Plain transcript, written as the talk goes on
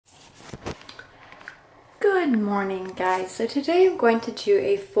Good morning, guys. So today I'm going to do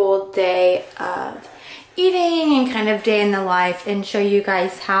a full day of eating and kind of day in the life and show you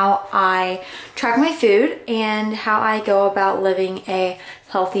guys how I track my food and how I go about living a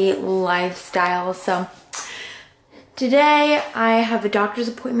healthy lifestyle. So today I have a doctor's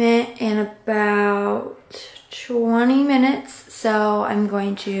appointment in about 20 minutes. So I'm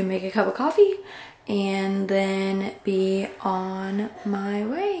going to make a cup of coffee and then be on my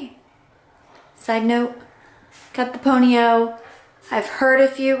way. Side note, got the Ponyo. I've heard a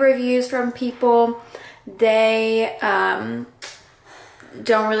few reviews from people. They don't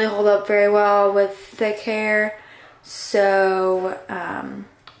really hold up very well with thick hair. So,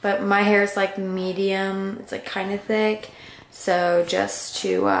 but my hair is like medium. It's like kind of thick. So just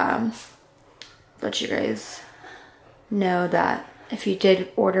to let you guys know that if you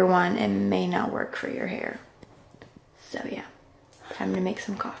did order one, it may not work for your hair. So yeah, time to make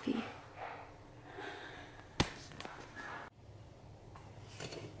some coffee.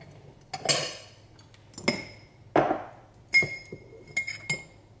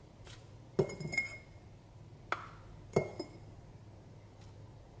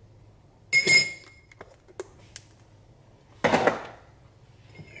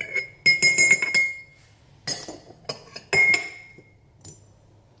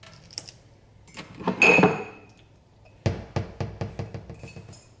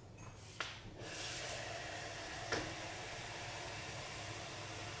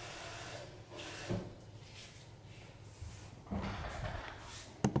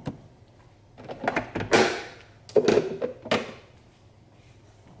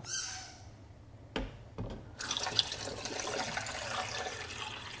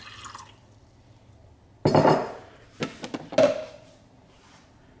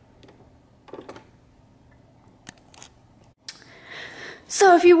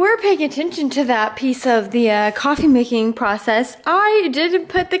 So if you were paying attention to that piece of the coffee making process, I did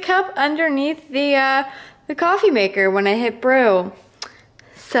put the cup underneath the coffee maker when I hit brew.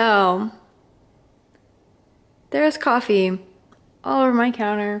 So there's coffee all over my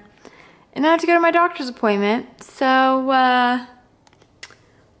counter. And I have to go to my doctor's appointment. So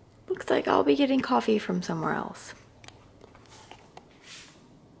looks like I'll be getting coffee from somewhere else.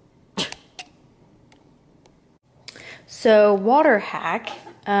 So water hack,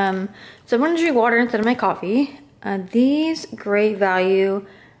 so I'm going to drink water instead of my coffee. These Great Value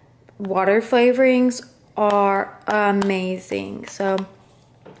water flavorings are amazing. So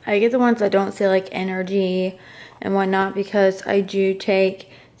I get the ones that don't say like energy and whatnot because I do take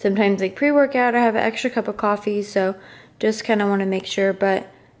sometimes like pre-workout. I have an extra cup of coffee, so just kind of want to make sure, but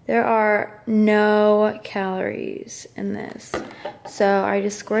there are no calories in this. So I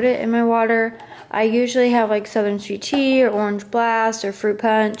just squirt it in my water. I usually have like Southern Sweet Tea or Orange Blast or Fruit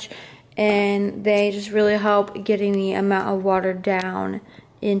Punch, and they just really help getting the amount of water down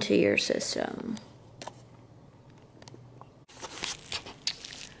into your system.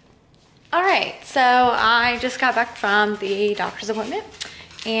 Alright, so I just got back from the doctor's appointment,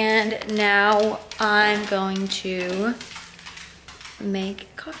 and now I'm going to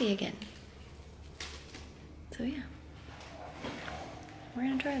make coffee again. So yeah, we're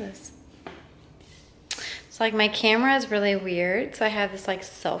gonna try this. So like my camera is really weird, so I have this like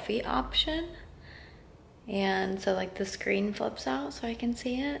selfie option, and so like the screen flips out so I can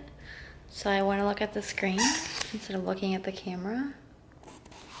see it. So I want to look at the screen instead of looking at the camera.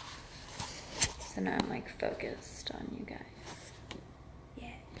 So now I'm like focused on you guys. Yeah,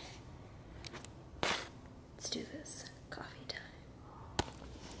 let's do this. Coffee time.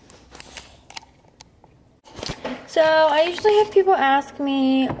 So I usually have people ask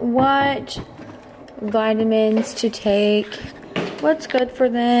me what vitamins to take, what's good for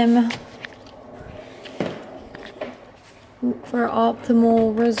them for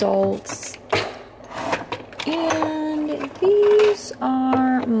optimal results, and these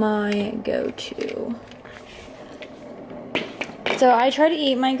are my go-to. So I try to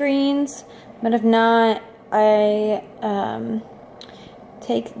eat my greens, but if not, I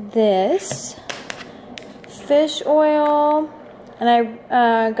take this fish oil, and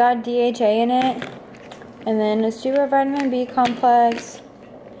I got DHA in it, and then a super vitamin B complex,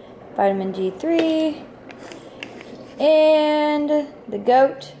 vitamin D3, and the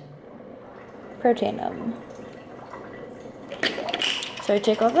goat proteinum. So I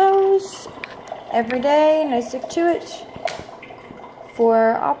take all those every day and I stick to it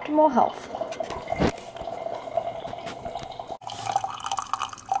for optimal health.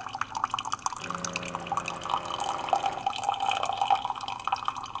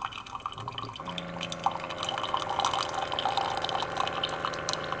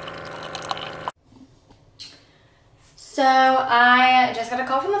 So I just got a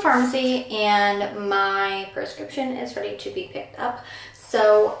call from the pharmacy and my prescription is ready to be picked up.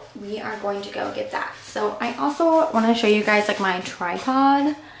 So we are going to go get that. So I also want to show you guys like my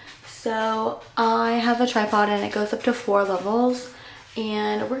tripod. So I have a tripod and it goes up to 4 levels.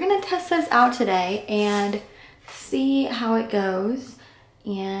 And we're gonna test this out today and see how it goes.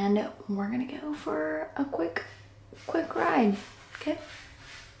 And we're gonna go for a quick ride, okay?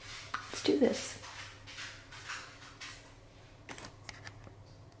 Let's do this.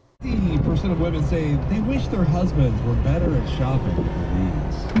 80% of women say they wish their husbands were better at shopping than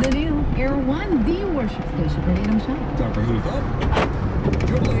these. The new Air One, the worship station for Adam Shop. Time for Who's Up.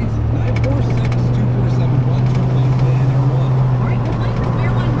 888-946-2471. Air One. All right, we're playing some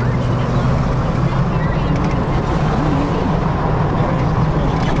Air One merch. We got lots of stuff around here and we're going to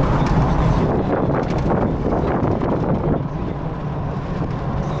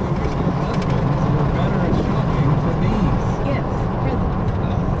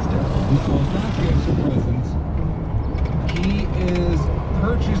He is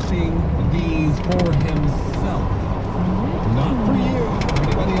purchasing these for himself. Not for you or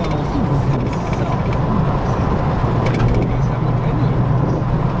anybody else, for himself. You guys have an opinion.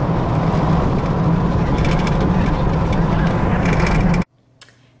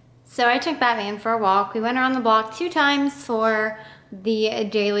 So I took Batman for a walk. We went around the block 2 times for the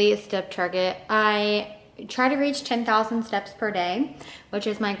daily step target. I try to reach 10,000 steps per day, which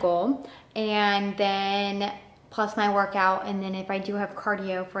is my goal. And then plus my workout, and then if I do have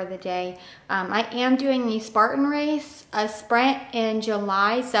cardio for the day. I am doing the Spartan race, a sprint in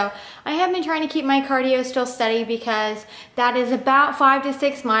July, so I have been trying to keep my cardio still steady because that is about 5 to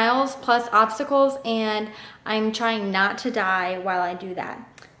 6 miles plus obstacles, and I'm trying not to die while I do that.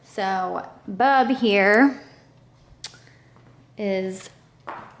 So Bub here is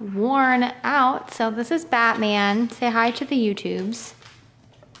worn out. So this is Batman. Say hi to the YouTubes.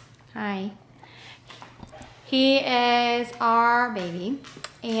 Hi. He is our baby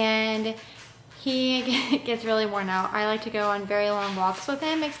and he gets really worn out. I like to go on very long walks with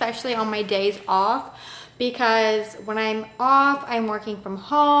him, especially on my days off, because when I'm off, I'm working from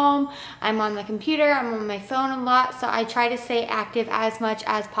home, I'm on the computer, I'm on my phone a lot, so I try to stay active as much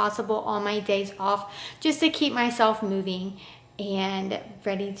as possible on my days off just to keep myself moving and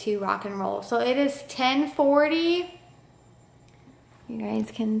ready to rock and roll. So it is 10:40. You guys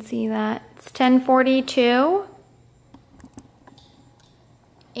can see that. It's 10:42.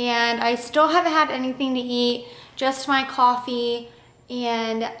 And I still haven't had anything to eat, just my coffee,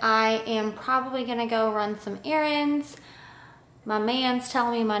 and I am probably gonna go run some errands. My man's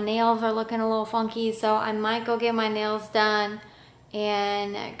telling me my nails are looking a little funky, so I might go get my nails done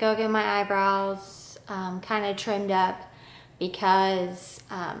and go get my eyebrows kind of trimmed up, because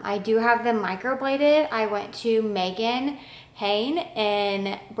I do have them microbladed. I went to Megan Hain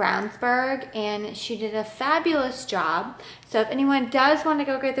in Brownsburg and she did a fabulous job. So if anyone does want to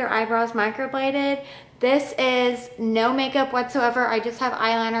go get their eyebrows microbladed, this is no makeup whatsoever. I just have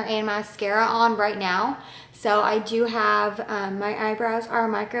eyeliner and mascara on right now. So I do have, my eyebrows are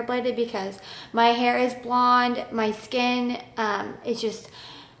microbladed because my hair is blonde, my skin, it's just,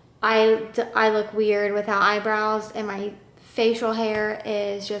 I look weird without eyebrows, and my facial hair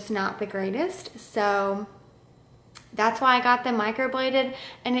is just not the greatest. So that's why I got them microbladed,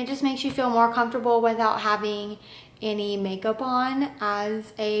 and it just makes you feel more comfortable without having any makeup on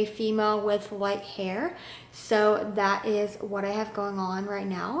as a female with light hair. So that is what I have going on right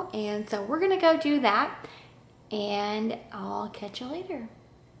now. And so we're gonna go do that and I'll catch you later.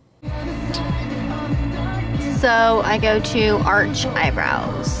 So I go to Arch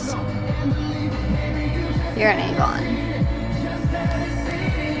Eyebrows. You're an Avon.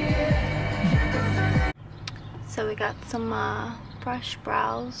 So we got some fresh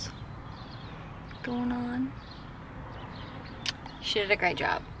brows going on. She did a great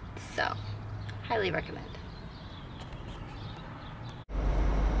job, so highly recommend.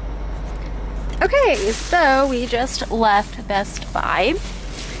 Okay, so we just left Best Buy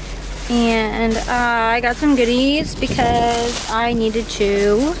and I got some goodies because I needed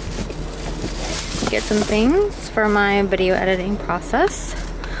to get some things for my video editing process.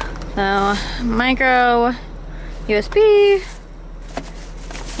 So micro USB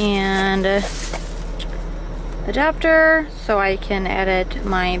and adapter so I can edit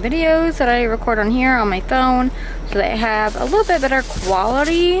my videos that I record on here on my phone so they have a little bit better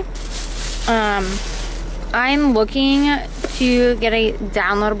quality. I'm looking to get a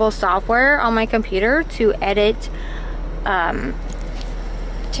downloadable software on my computer to edit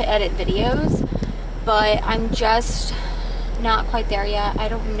videos, but I'm just not quite there yet. I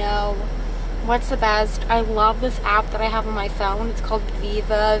don't know what's the best? I love this app that I have on my phone. It's called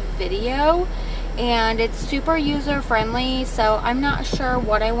Viva Video, and it's super user friendly, so I'm not sure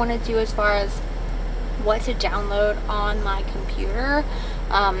what I want to do as far as what to download on my computer.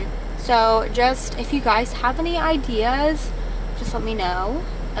 So just if you guys have any ideas, just let me know,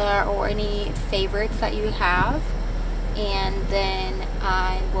 or any favorites that you have, and then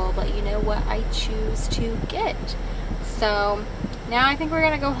I will let you know what I choose to get. So now I think we're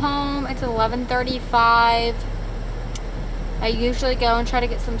gonna go home. It's 11:35. I usually go and try to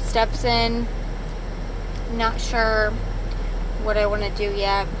get some steps in. Not sure what I want to do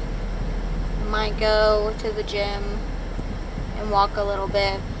yet. Might go to the gym and walk a little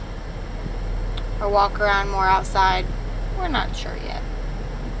bit, or walk around more outside. We're not sure yet.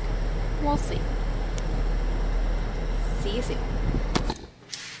 We'll see. See you soon.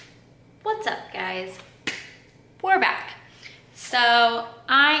 What's up, guys? We're back. So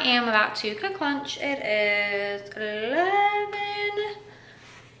I am about to cook lunch. It is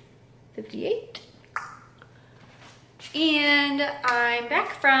 11:58. And I'm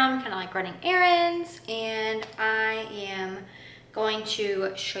back from kind of like running errands, and I am going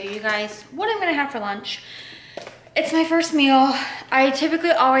to show you guys what I'm gonna have for lunch. It's my first meal. I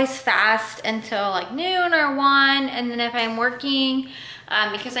typically always fast until like noon or 1, and then if I'm working,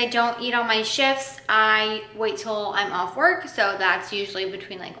 because I don't eat on my shifts, I wait till I'm off work, so that's usually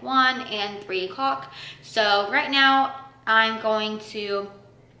between like 1 and 3 o'clock. So right now I'm going to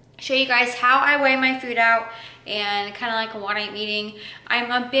show you guys how I weigh my food out and kind of like what I'm eating.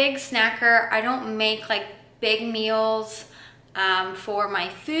 I'm a big snacker. I don't make like big meals for my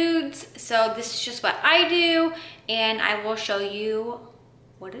foods, so this is just what I do, and I will show you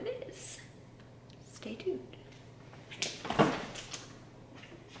what it is. Stay tuned.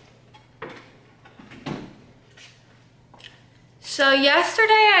 So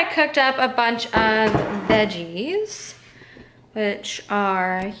yesterday I cooked up a bunch of veggies, which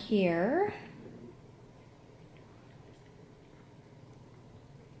are here.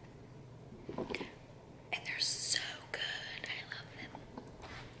 And they're so good. I love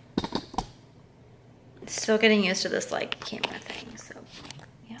them. Still getting used to this like camera thing, so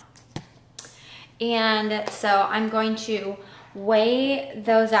yeah. And so I'm going to weigh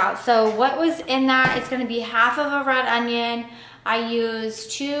those out. So what was in that, it's gonna be half of a red onion. I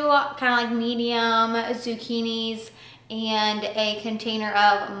used 2 kind of like medium zucchinis and a container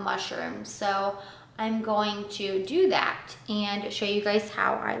of mushrooms. So I'm going to do that and show you guys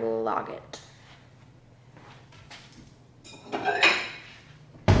how I log it.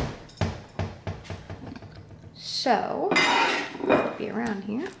 So, flip you around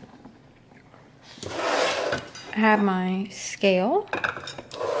here. I have my scale.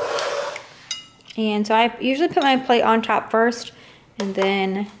 And so I usually put my plate on top first, and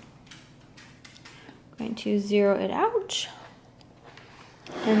then I'm going to zero it out.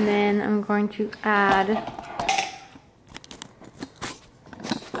 And then I'm going to add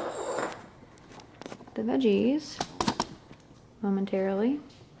the veggies momentarily.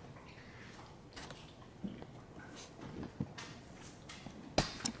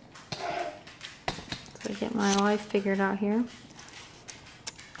 So I get my life figured out here.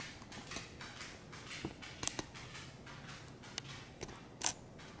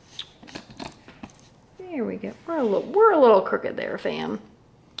 There we go. We're a little crooked there, fam.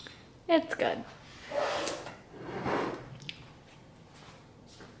 It's good.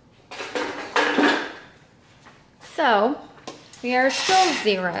 So we are still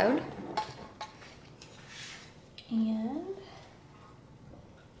zeroed, and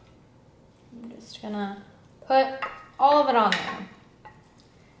I'm just gonna put all of it on there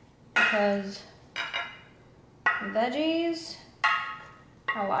because veggies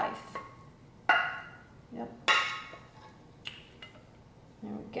are life. Yep.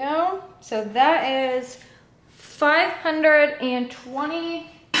 There we go. So that is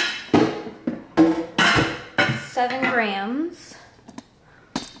 527 grams.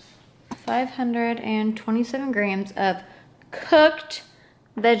 527 grams of cooked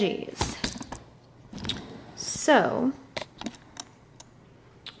veggies. So,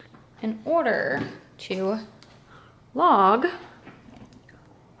 in order to log,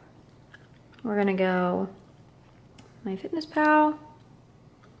 we're gonna go MyFitnessPal.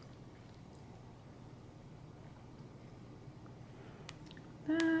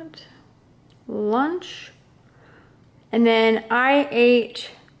 That. Lunch. And then I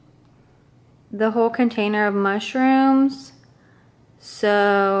ate the whole container of mushrooms.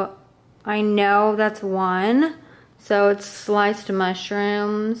 So I know that's 1. So it's sliced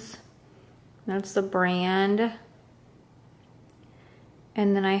mushrooms. That's the brand.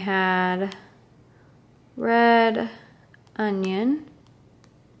 And then I had red onion.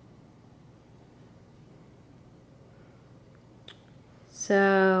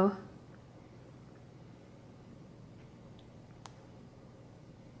 So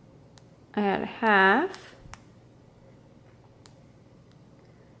I had half.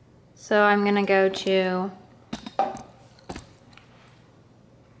 So I'm gonna go to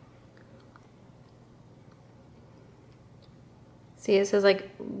see, it says like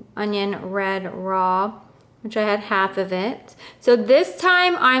onion red raw, which I had half of it. So this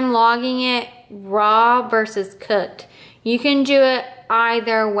time I'm logging it raw versus cooked. You can do it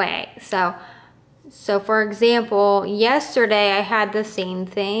either way. So for example, yesterday I had the same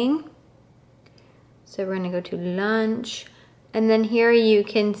thing. So we're gonna go to lunch. And then here you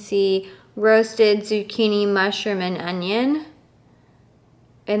can see roasted zucchini, mushroom, and onion.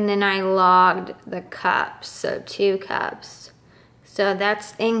 And then I logged the cups, so 2 cups. So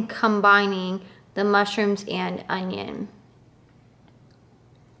that's in combining the mushrooms and onion.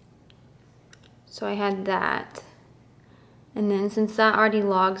 So I had that. And then since that already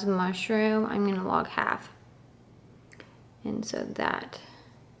logs mushroom, I'm gonna log half. And so that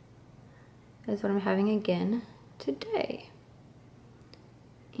is what I'm having again today.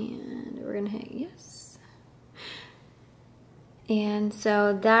 And we're gonna hit yes. And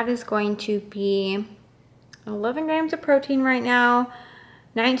so that is going to be 11 grams of protein right now,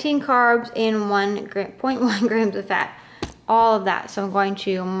 19 carbs, and 0.1 grams of fat. All of that. So I'm going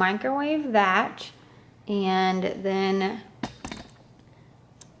to microwave that and then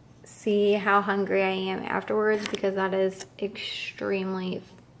see how hungry I am afterwards, because that is extremely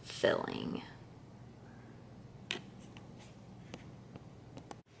filling.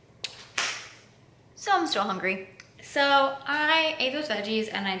 So I'm still hungry. So I ate those veggies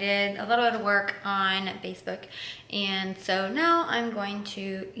and I did a little bit of work on Facebook. And so now I'm going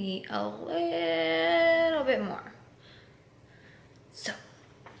to eat a little bit more. So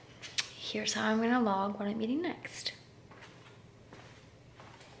here's how I'm gonna log what I'm eating next.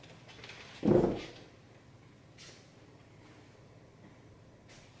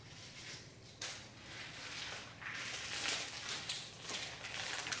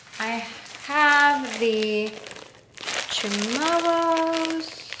 I have the Chimavos,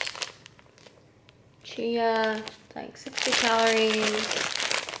 chia, like 60 calories,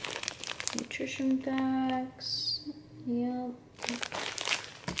 nutrition facts, yep.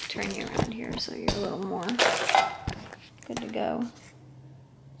 Turn you around here so you're a little more good to go.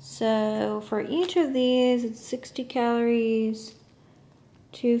 So for each of these, it's 60 calories,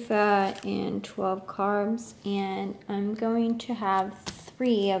 2 fat, and 12 carbs, and I'm going to have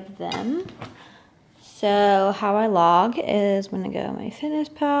 3 of them. So how I log is I'm gonna go to my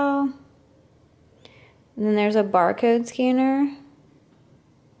FitnessPal, and then there's a barcode scanner,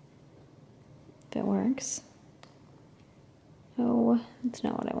 if it works. Oh, that's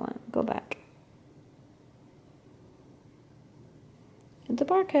not what I want. Go back. Get the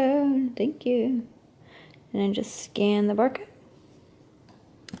barcode, thank you. And then just scan the barcode.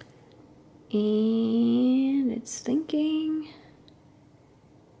 And it's thinking.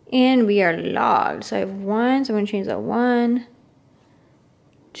 And we are logged. So I have 1, so I'm gonna change that 1,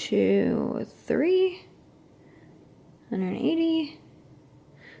 2, 3, 180,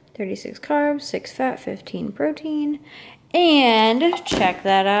 36 carbs, 6 fat, 15 protein, and check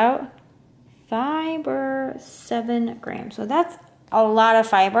that out, fiber, 7 grams. So that's a lot of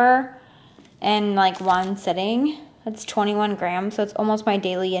fiber in like one sitting. That's 21 grams, so it's almost my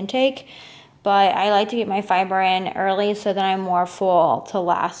daily intake. But I like to get my fiber in early so that I'm more full to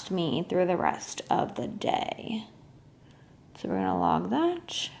last me through the rest of the day. So we're gonna log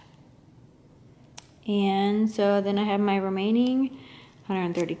that. And so then I have my remaining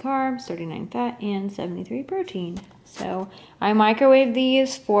 130 carbs, 39 fat, and 73 protein. So I microwave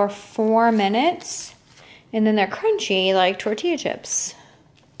these for 4 minutes, and then they're crunchy like tortilla chips.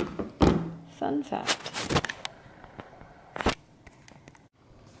 Fun fact.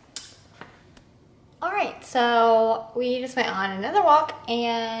 Alright, so we just went on another walk,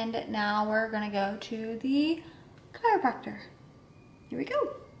 and now we're gonna go to the chiropractor. Here we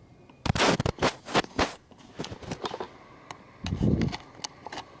go.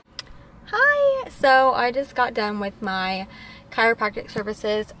 Hi, so I just got done with my chiropractic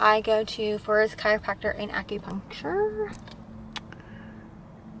services. I go to Forest Chiropractor and Acupuncture.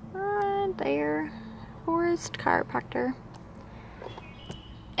 Right there, Forest Chiropractor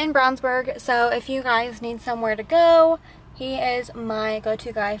in Brownsburg. So if you guys need somewhere to go, he is my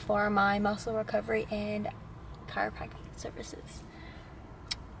go-to guy for my muscle recovery and chiropractic services.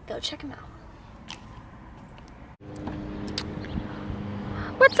 Go check him out.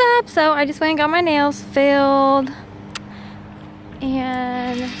 What's up? So I just went and got my nails filled.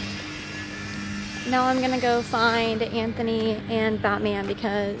 And now I'm gonna go find Anthony and Batman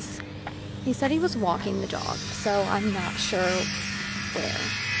because he said he was walking the dog. So I'm not sure where.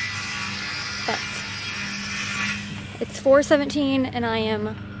 But it's 4:17 and I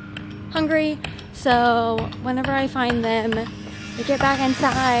am hungry. So whenever I find them, we get back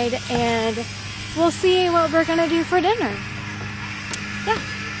inside and we'll see what we're gonna do for dinner. Yeah.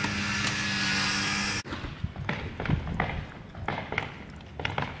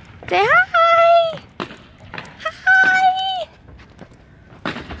 Say hi! Hi!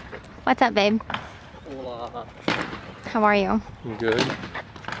 What's up, babe? Hola. How are you? I'm good.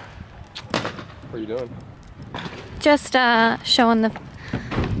 What are you doing? Just showing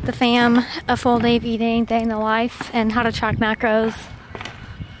the fam a full day of eating, day in the life, and how to track macros,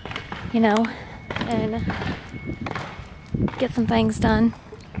 you know, and get some things done.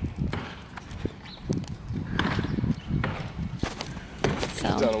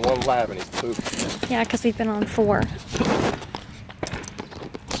 So, He's done one lap and he's pooped. yeah, because we've been on 4.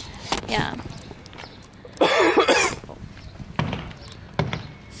 Yeah.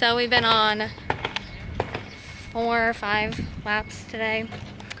 So we've been on 4 or 5 laps today,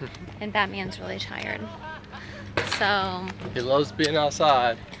 and Batman's really tired. So He loves being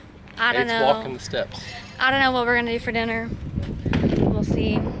outside. I don't Hates know. walking the steps. I don't know what we're gonna do for dinner. We'll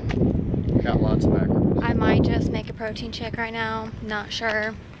see. Got lots of macros. I might just make a protein shake right now. Not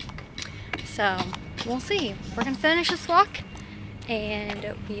sure. So we'll see. We're gonna finish this walk,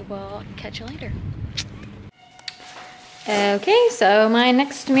 and we will catch you later. Okay, so my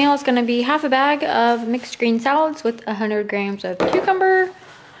next meal is gonna be half a bag of mixed green salads with 100 grams of cucumber.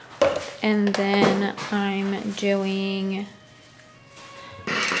 And then I'm doing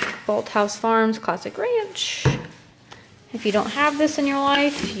Bolthouse Farms Classic Ranch. If you don't have this in your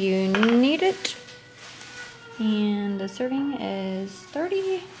life, you need it. And the serving is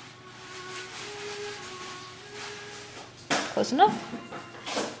 30. Close enough.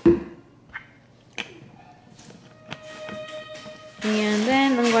 And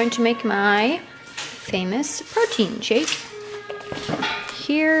then I'm going to make my famous protein shake,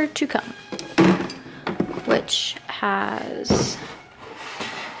 here to come, which has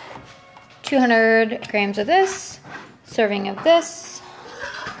 200 grams of this, serving of this,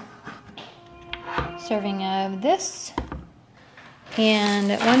 serving of this,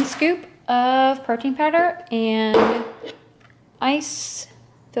 and 1 scoop of protein powder and ice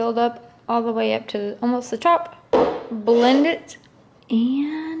filled up all the way up to almost the top. Blend it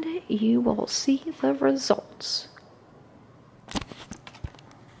and you will see the results.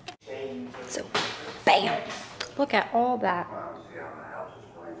 So, bam! Look at all that.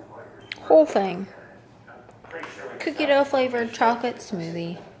 Whole thing. Cookie dough flavored chocolate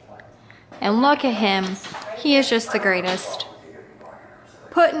smoothie. And look at him. He is just the greatest.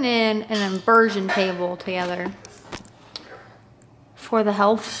 Putting in an inversion table together for the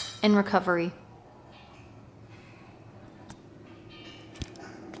health and recovery.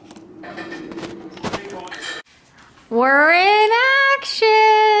 We're in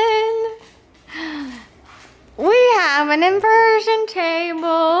action! We have an inversion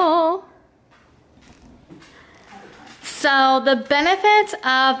table. So the benefits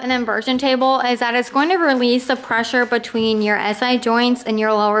of an inversion table is that it's going to release the pressure between your SI joints and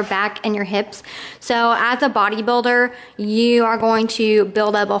your lower back and your hips. So as a bodybuilder, you are going to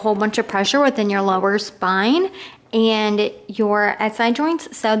build up a whole bunch of pressure within your lower spine and your SI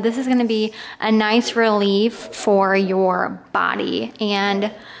joints. So this is gonna be a nice relief for your body.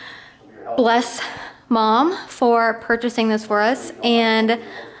 And bless Mom for purchasing this for us and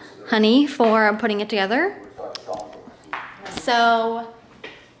Honey for putting it together. So,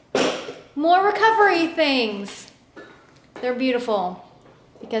 more recovery things. They're beautiful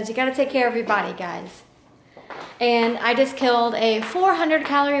because you gotta take care of your body, guys. And I just killed a 400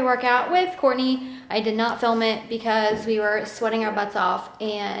 calorie workout with Courtney. I did not film it because we were sweating our butts off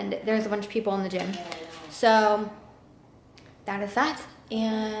and there's a bunch of people in the gym. So that is that.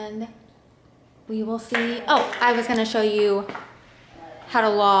 And we will see. Oh, I was gonna show you how to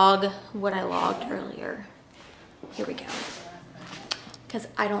log what I logged earlier. Here we go. Because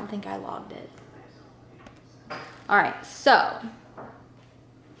I don't think I logged it. All right, so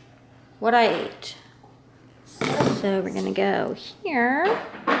what I ate. So we're gonna go here.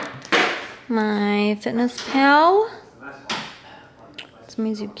 My FitnessPal.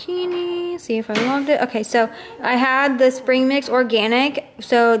 Some zucchini. See if I logged it. Okay, so I had the Spring Mix Organic.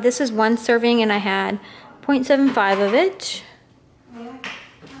 So this is 1 serving and I had 0.75 of it.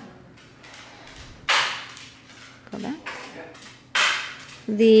 Go back.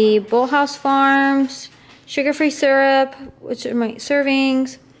 the Bullhouse Farms sugar-free syrup, which are my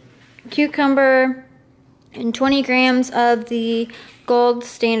servings, cucumber, and 20 grams of the Gold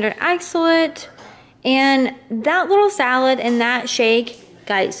Standard Isolate. And that little salad and that shake,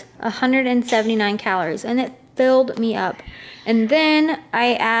 guys, 179 calories, and it filled me up. And then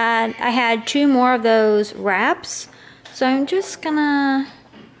I had 2 more of those wraps. So I'm just gonna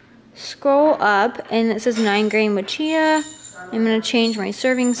scroll up, and it says 9 grain with chia. I'm gonna change my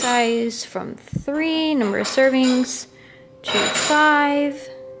serving size from 3, number of servings, to 5.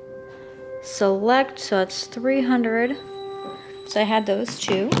 Select, so it's 300. So I had those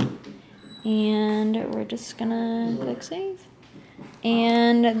 2. And we're just gonna click save.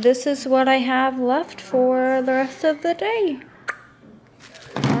 And this is what I have left for the rest of the day.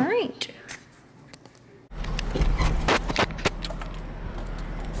 All right.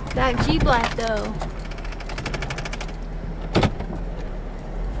 That G Black though.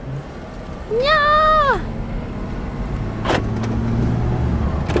 Yeah!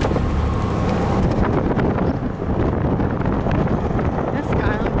 This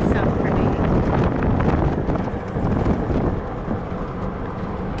guy looks so pretty.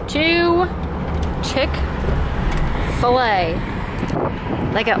 2 Chick-fil-A.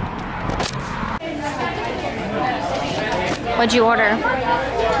 Let go. What'd you order?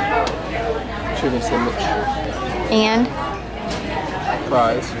 Chicken sandwich. And?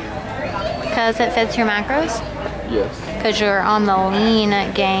 Fries. Because it fits your macros? Yes. Because you're on the lean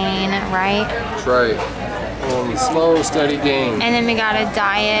gain, right? That's right. Slow, steady gain. And then we got a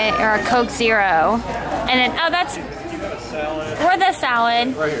diet or a Coke Zero. And then, oh, that's, or the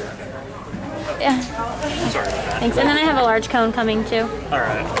salad. Right here. Yeah. Sorry about that. Thanks. And then I have a large cone coming too. All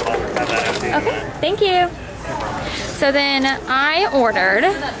right, I'll have that out to you. Okay, thank you. So then I ordered,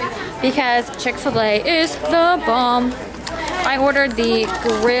 because Chick-fil-A is the bomb, I ordered the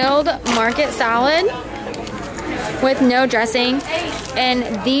grilled market salad with no dressing.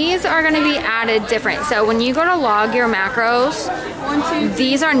 And these are going to be added different. So when you go to log your macros,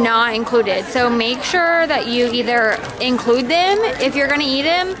 these are not included. So make sure that you either include them if you're going to eat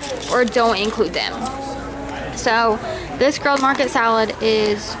them or don't include them. So this grilled market salad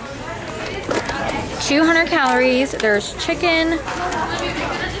is 200 calories. There's chicken,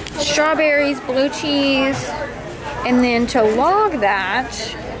 strawberries, blue cheese, and then to log that,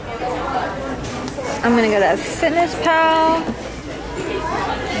 I'm gonna go to Fitness Pal,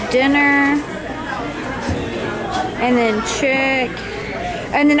 dinner, and then chick.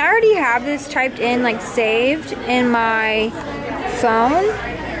 And then I already have this typed in, like saved in my phone.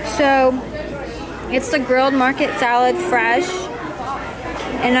 So it's the grilled market salad fresh.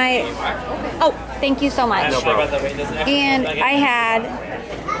 And oh, thank you so much. And I had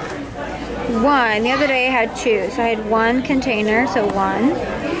 1. The other day I had 2. So I had 1 container, so 1.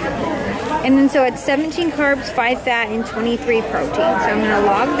 And then so it's 17 carbs, 5 fat, and 23 protein. So I'm gonna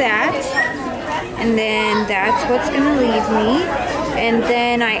log that. And then that's what's gonna leave me. And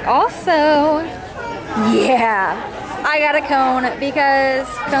then I also, yeah, I got a cone because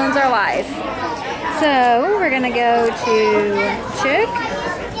cones are life. So we're gonna go to Chick.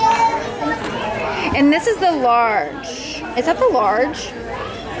 And this is the large. Is that the large?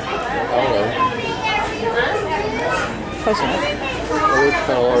 Close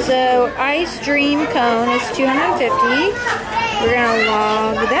enough. So ice dream cone is 250. We're gonna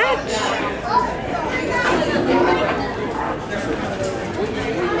log that.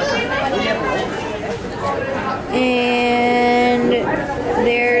 And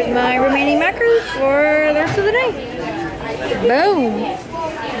there's my remaining macros for the rest of the day. Boom.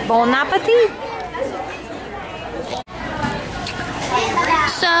 Bon appetit.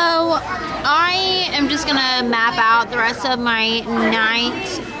 So I am just gonna map out the rest of my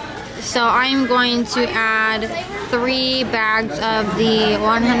night. So I'm going to add 3 bags of the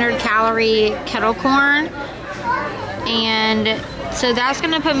 100 calorie kettle corn. And so that's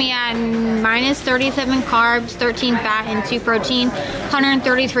gonna put me at minus 37 carbs, 13 fat, and 2 protein,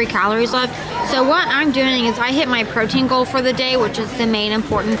 133 calories left. So what I'm doing is I hit my protein goal for the day, which is the main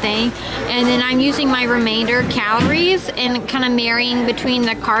important thing. And then I'm using my remainder calories and kind of marrying between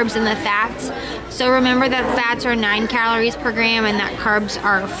the carbs and the fats. So remember that fats are 9 calories per gram and that carbs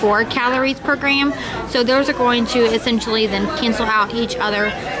are 4 calories per gram. So those are going to essentially then cancel out each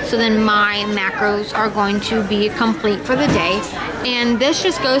other. So then my macros are going to be complete for the day. And this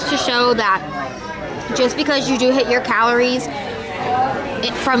just goes to show that just because you do hit your calories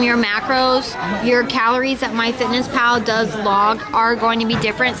from your macros, your calories that MyFitnessPal does log are going to be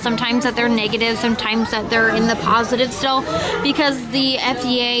different. Sometimes that they're negative, sometimes that they're in the positive still, because the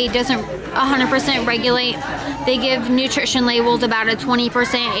FDA doesn't 100% regulate They give nutrition labels about a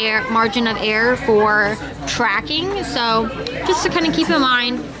 20% margin of error for tracking. So just to kind of keep in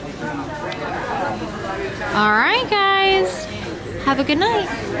mind. All right, guys. Have a good night.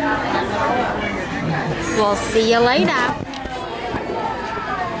 We'll see you later.